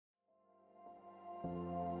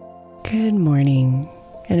Good morning,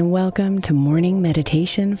 and welcome to Morning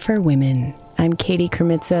Meditation for Women. I'm Katie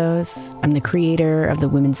Kremitzos. I'm the creator of the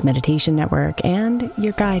Women's Meditation Network and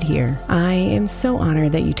your guide here. I am so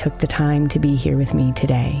honored that you took the time to be here with me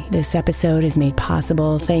today. This episode is made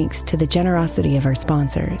possible thanks to the generosity of our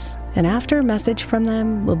sponsors. And after a message from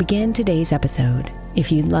them, we'll begin today's episode.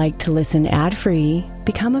 If you'd like to listen ad-free,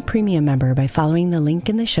 become a premium member by following the link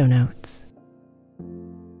in the show notes.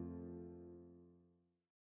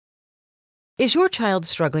 Is your child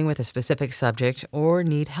struggling with a specific subject or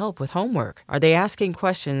need help with homework? Are they asking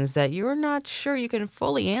questions that you're not sure you can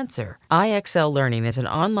fully answer? IXL Learning is an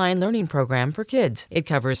online learning program for kids. It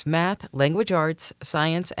covers math, language arts,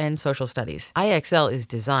 science, and social studies. IXL is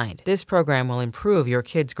designed. This program will improve your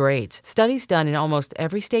kids' grades. Studies done in almost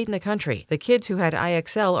every state in the country. The kids who had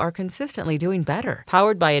IXL are consistently doing better.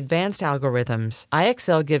 Powered by advanced algorithms,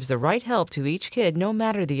 IXL gives the right help to each kid no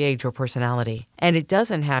matter the age or personality. And it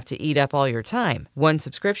doesn't have to eat up all your time. One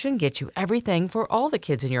subscription gets you everything for all the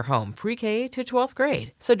kids in your home, pre-K to 12th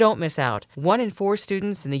grade. So don't miss out. 1 in 4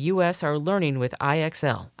 students in the U.S. are learning with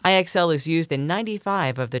IXL. IXL is used in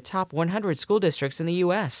 95 of the top 100 school districts in the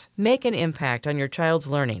U.S. Make an impact on your child's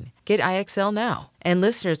learning. Get IXL now. And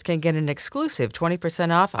listeners can get an exclusive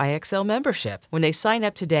 20% off IXL membership when they sign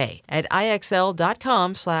up today at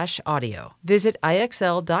IXL.com/audio. Visit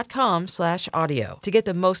IXL.com/audio to get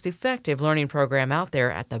the most effective learning program out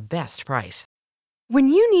there at the best price. When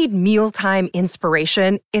you need mealtime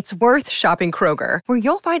inspiration, it's worth shopping Kroger, where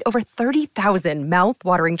you'll find over 30,000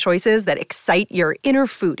 mouth-watering choices that excite your inner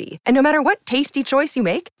foodie. And no matter what tasty choice you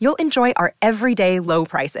make, you'll enjoy our everyday low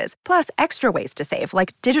prices, plus extra ways to save,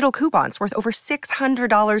 like digital coupons worth over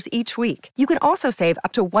 $600 each week. You can also save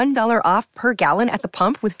up to $1 off per gallon at the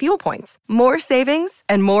pump with fuel points. More savings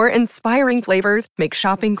and more inspiring flavors make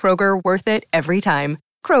shopping Kroger worth it every time.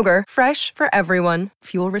 Kroger, fresh for everyone.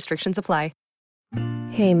 Fuel restrictions apply.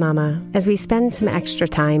 Hey Mama, as we spend some extra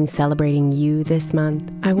time celebrating you this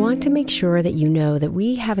month, I want to make sure that you know that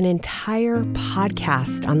we have an entire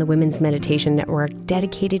podcast on the Women's Meditation Network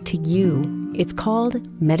dedicated to you. It's called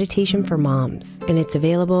Meditation for Moms, and it's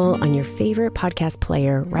available on your favorite podcast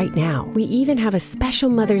player right now. We even have a special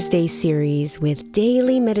Mother's Day series with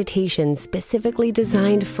daily meditations specifically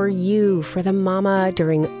designed for you, for the mama,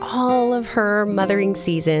 during all of her mothering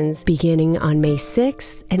seasons, beginning on May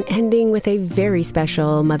 6th and ending with a very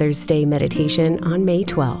special Mother's Day meditation on May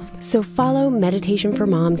 12th. So follow Meditation for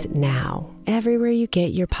Moms now, everywhere you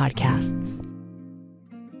get your podcasts.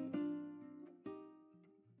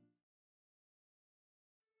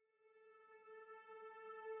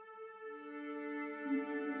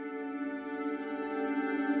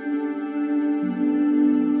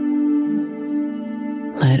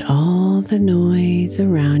 Let all the noise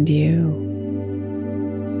around you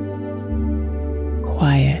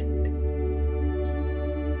quiet.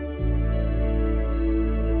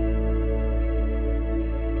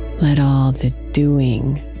 Let all the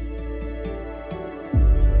doing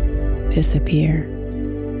disappear.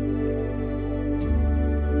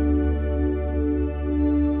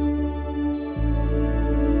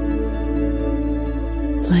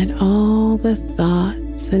 Let all the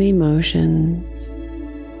thoughts and emotions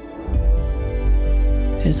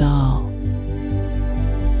dissolve.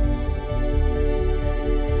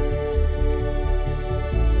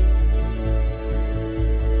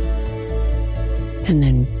 And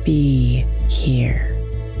then be here.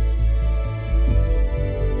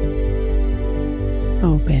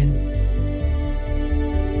 Open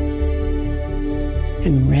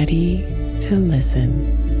and ready to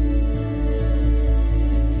listen.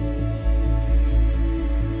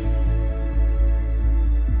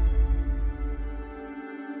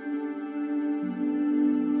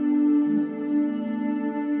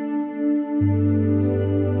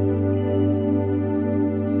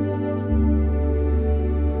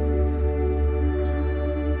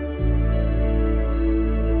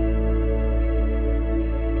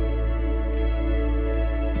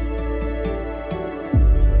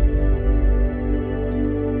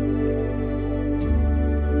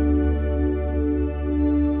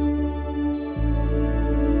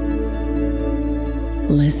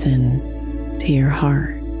 Listen to your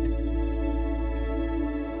heart.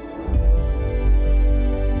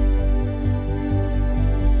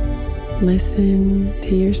 Listen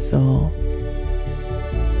to your soul.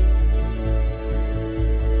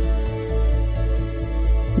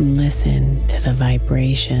 Listen to the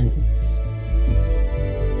vibrations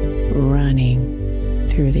running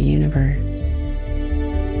through the universe.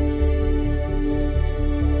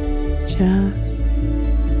 Just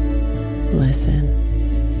listen.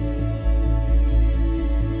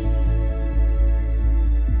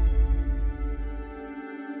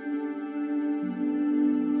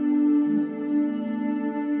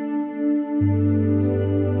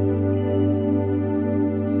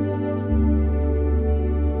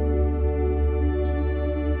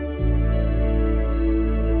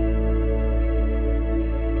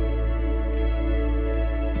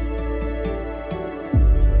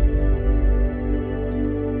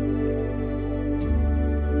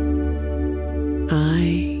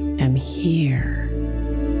 I am here.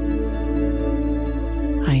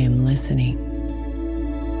 I am listening.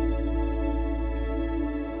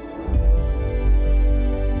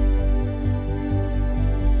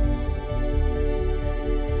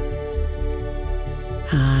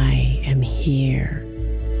 I am here.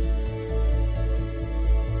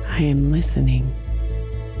 I am listening.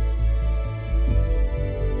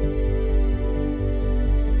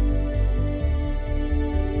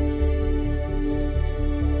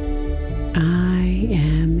 I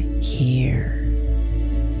am here.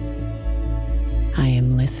 I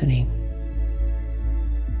am listening.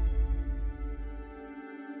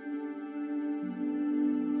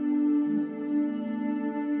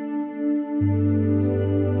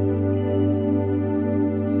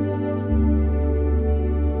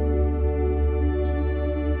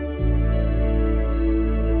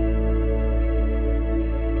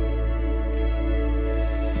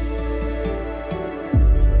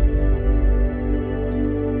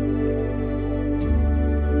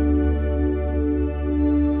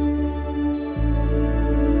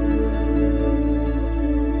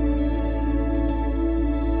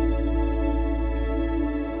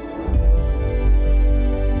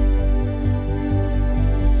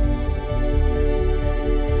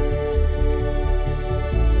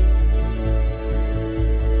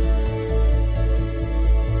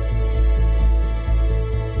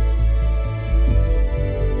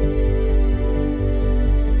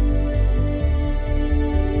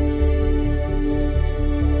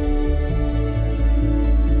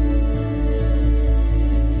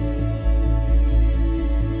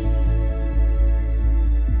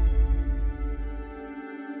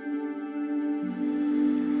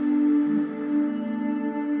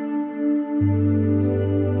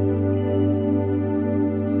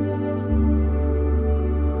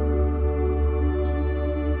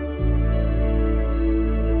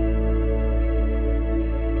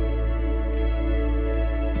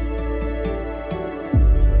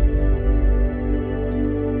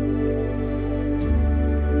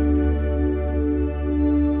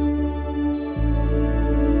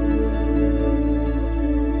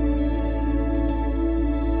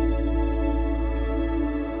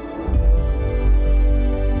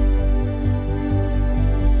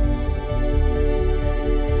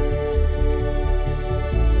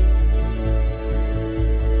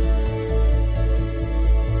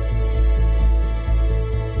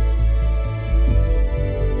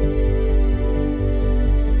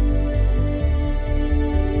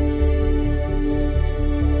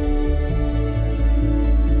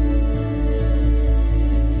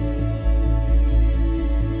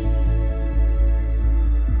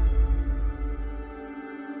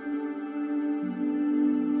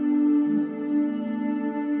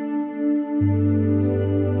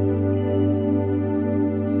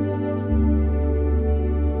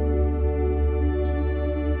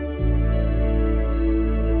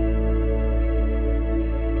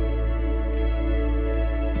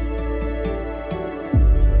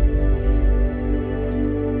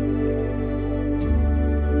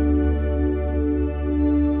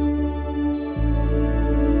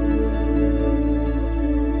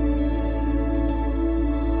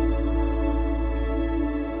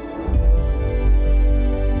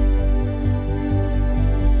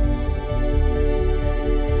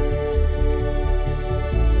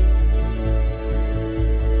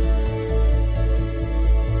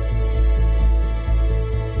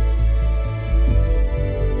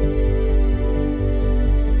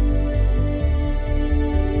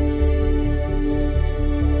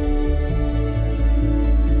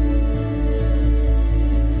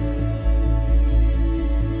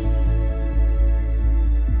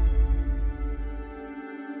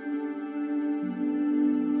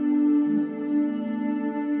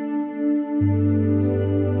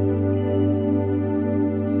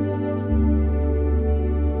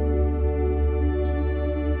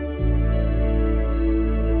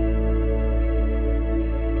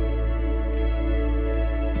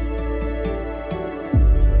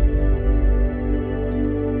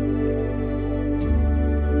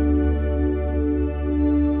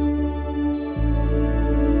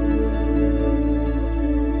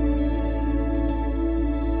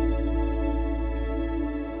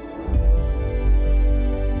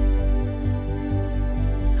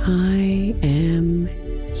 I am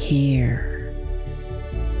here.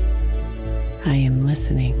 I am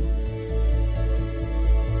listening.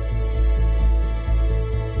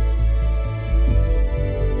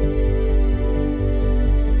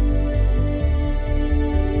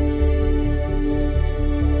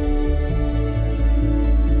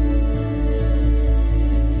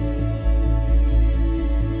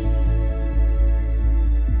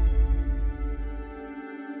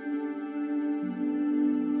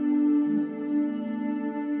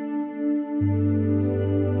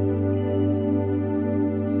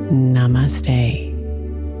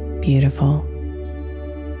 Namaste, beautiful.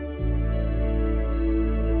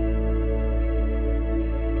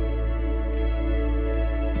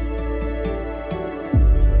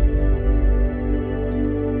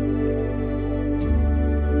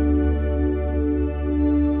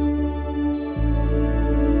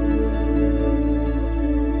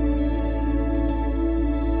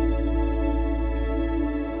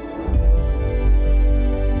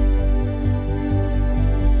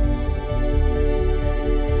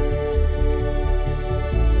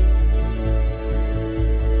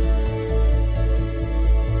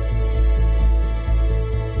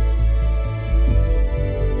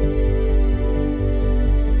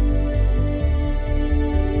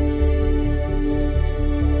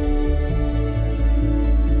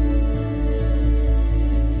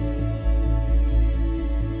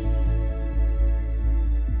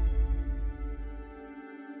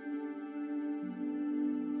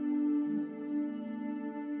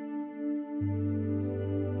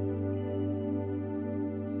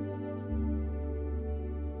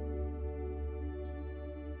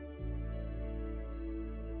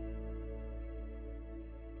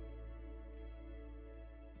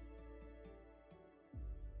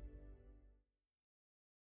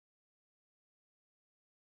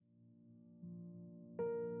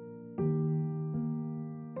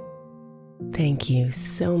 Thank you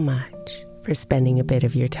so much for spending a bit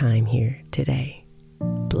of your time here today.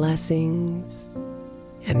 Blessings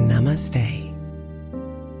and namaste.